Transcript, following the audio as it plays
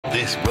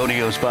This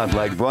Rodeo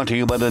Spotlight brought to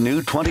you by the new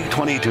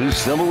 2022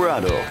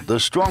 Silverado, the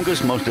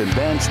strongest, most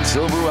advanced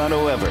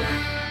Silverado ever.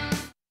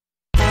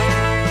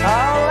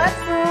 Oh, let's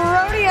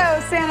rodeo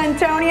San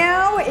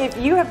Antonio. If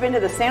you have been to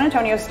the San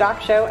Antonio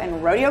Stock Show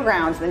and Rodeo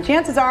Grounds, then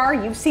chances are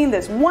you've seen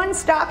this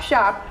one-stop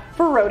shop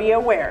for rodeo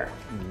wear.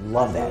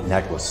 Love that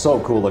necklace, so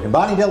cool looking.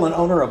 Bonnie Dillon,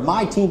 owner of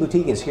My Team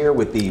Boutique, is here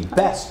with the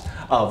best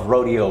of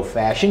rodeo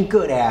fashion.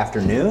 Good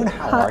afternoon,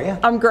 how are you?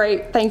 I'm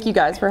great, thank you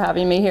guys for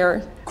having me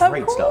here.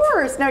 Great stuff. Of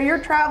course. Now your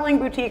traveling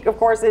boutique, of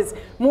course, is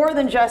more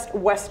than just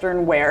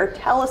Western wear.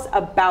 Tell us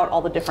about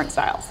all the different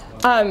styles.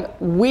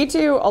 We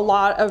do a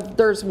lot of,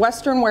 there's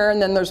Western wear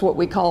and then there's what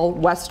we call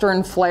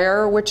Western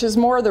flair, which is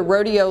more the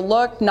rodeo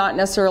look, not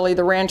necessarily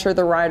the rancher,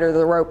 the rider,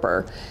 the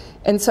roper.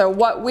 And so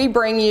what we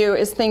bring you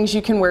is things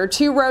you can wear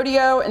to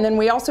rodeo, and then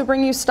we also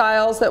bring you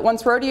styles that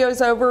once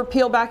rodeo's over,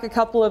 peel back a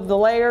couple of the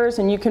layers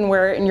and you can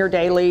wear it in your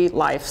daily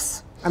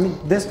lives. I mean,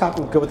 this top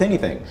would go with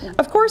anything.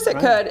 Of course it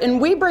could,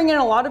 and we bring in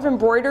a lot of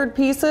embroidered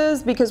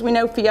pieces because we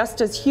know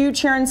Fiesta's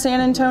huge here in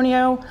San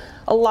Antonio.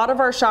 A lot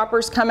of our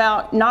shoppers come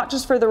out not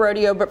just for the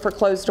rodeo, but for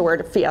clothes to wear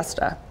to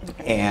Fiesta.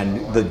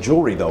 And the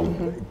jewelry,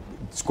 though,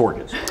 it's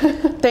gorgeous.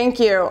 Thank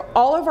you.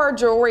 All of our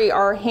jewelry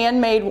are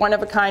handmade,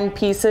 one-of-a-kind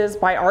pieces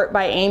by Art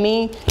by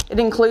Amy. It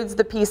includes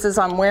the pieces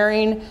I'm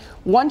wearing.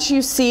 Once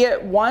you see it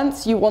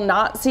once, you will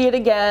not see it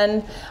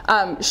again.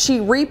 She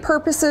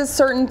repurposes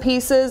certain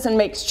pieces and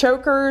makes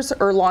chokers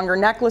or longer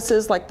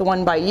necklaces like the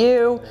one by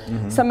you.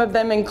 Some of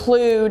them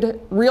include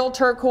real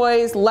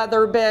turquoise,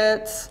 leather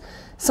bits.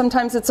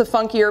 Sometimes it's a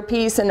funkier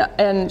piece,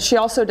 and she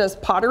also does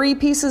pottery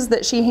pieces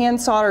that she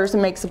hand solders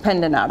and makes a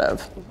pendant out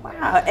of.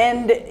 Wow,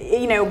 and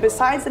you know,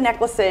 besides the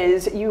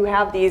necklaces, you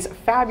have these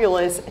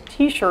fabulous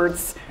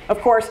t-shirts, of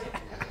course,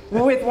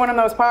 with one of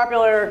the most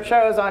popular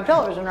shows on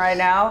television right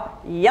now,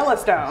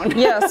 Yellowstone.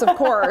 Yes, of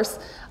course.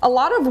 A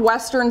lot of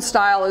Western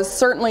style is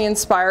certainly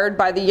inspired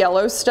by the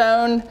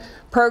Yellowstone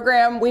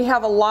program. We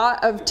have a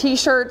lot of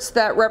t-shirts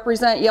that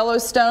represent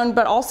Yellowstone,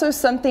 but also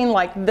something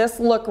like this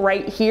look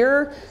right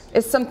here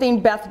is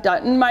something Beth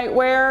Dutton might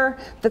wear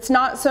that's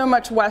not so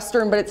much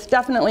Western, but it's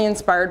definitely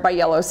inspired by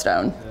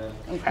Yellowstone.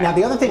 Okay. Now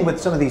the other thing with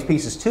some of these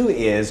pieces too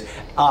is,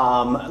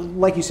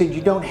 like you said,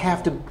 you don't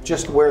have to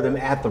just wear them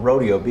at the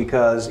rodeo,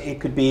 because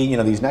it could be, you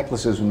know, these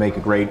necklaces would make a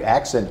great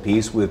accent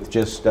piece with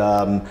just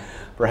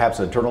perhaps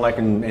a turtleneck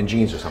and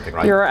jeans or something,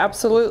 right? You're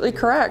absolutely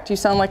correct. You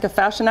sound like a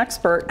fashion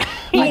expert.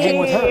 I hang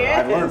with her.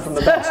 I've learned from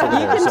the best over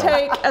there. You can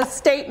take a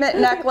statement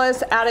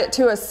necklace, add it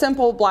to a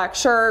simple black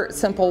shirt,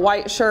 simple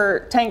white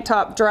shirt, tank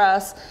top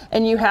dress,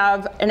 and you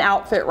have an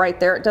outfit right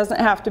there. It doesn't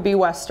have to be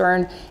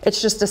Western.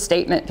 It's just a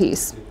statement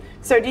piece.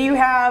 So do you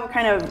have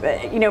kind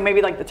of, you know,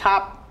 maybe like the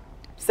top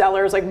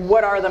sellers, like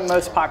what are the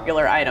most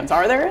popular items?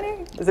 Are there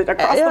any? Is it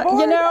across the board?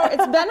 You know,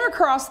 it's been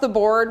across the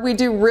board. We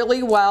do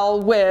really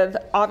well with,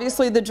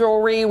 obviously, the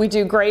jewelry. We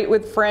do great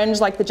with fringe,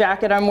 like the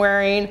jacket I'm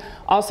wearing,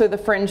 also the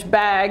fringe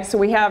bag. So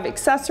we have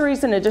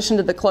accessories in addition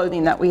to the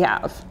clothing that we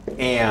have.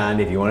 And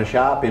if you want to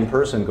shop in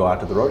person, go out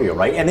to the rodeo,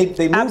 right? And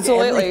they moved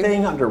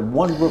everything under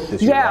one roof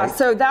this year, yeah, right?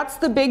 so that's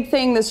the big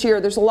thing this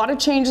year. There's a lot of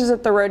changes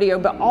at the rodeo,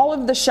 but all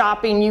of the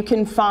shopping you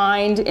can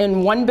find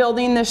in one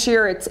building this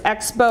year. It's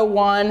Expo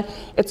 1.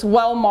 It's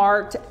well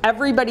marked.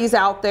 Everybody's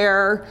out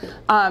there.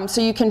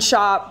 So you can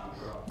shop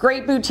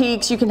great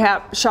boutiques. You can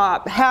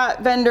shop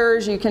hat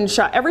vendors. You can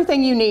shop.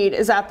 Everything you need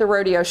is at the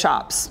rodeo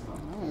shops.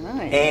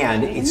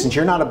 And since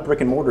you're not a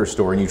brick and mortar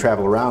store and you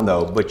travel around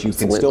though, but you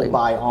can still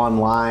buy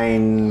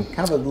online,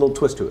 kind of a little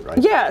twist to it, right?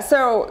 Yeah,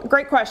 so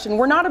great question.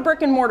 We're not a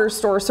brick and mortar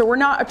store, so we're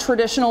not a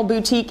traditional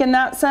boutique in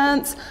that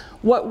sense.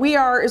 What we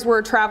are is we're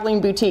a traveling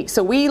boutique.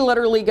 So we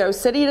literally go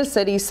city to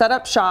city, set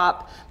up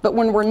shop, but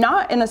when we're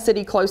not in a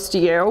city close to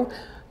you,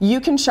 you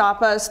can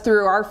shop us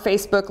through our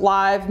Facebook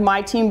Live.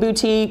 My Team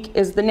Boutique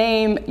is the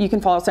name. You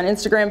can follow us on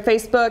Instagram,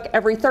 Facebook.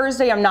 Every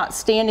Thursday, I'm not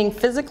standing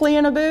physically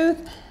in a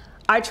booth.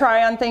 I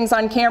try on things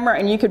on camera,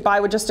 and you could buy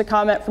with just a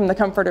comment from the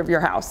comfort of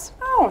your house.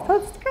 Oh,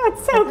 that's good.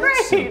 So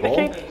great.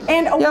 Okay.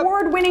 And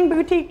award-winning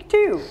boutique,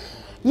 too.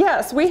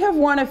 Yes, we have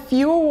won a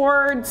few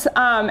awards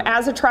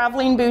as a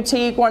traveling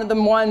boutique. One of the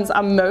ones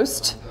I'm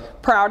most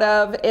proud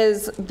of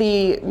is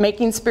the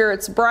Making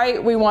Spirits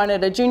Bright. We won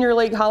at a Junior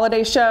League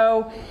holiday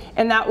show,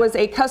 and that was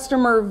a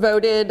customer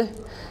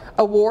voted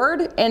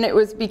award, and it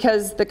was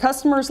because the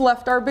customers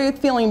left our booth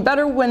feeling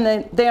better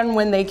than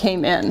when they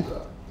came in.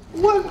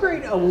 What a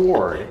great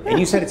award. And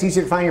you said it's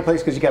easy to find your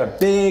place because you got a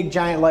big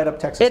giant light up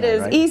Texas sign, It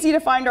is right? easy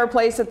to find our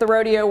place at the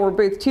rodeo. We're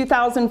booth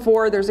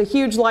 2004. There's a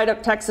huge light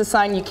up Texas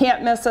sign. You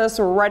can't miss us.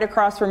 We're right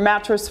across from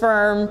Mattress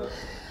Firm.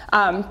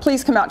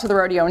 Please come out to the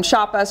rodeo and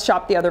shop us,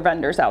 shop the other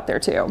vendors out there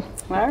too.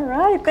 All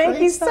right, thank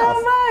you so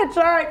much.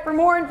 All right, for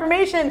more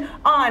information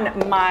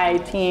on My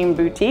Team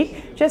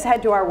Boutique, just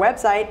head to our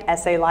website,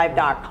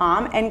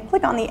 salive.com, and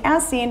click on the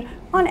As Seen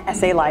on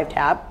SA Live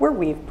tab, where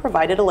we've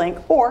provided a link,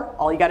 or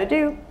all you got to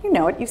do, you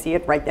know it, you see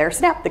it right there,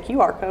 snap the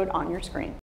QR code on your screen.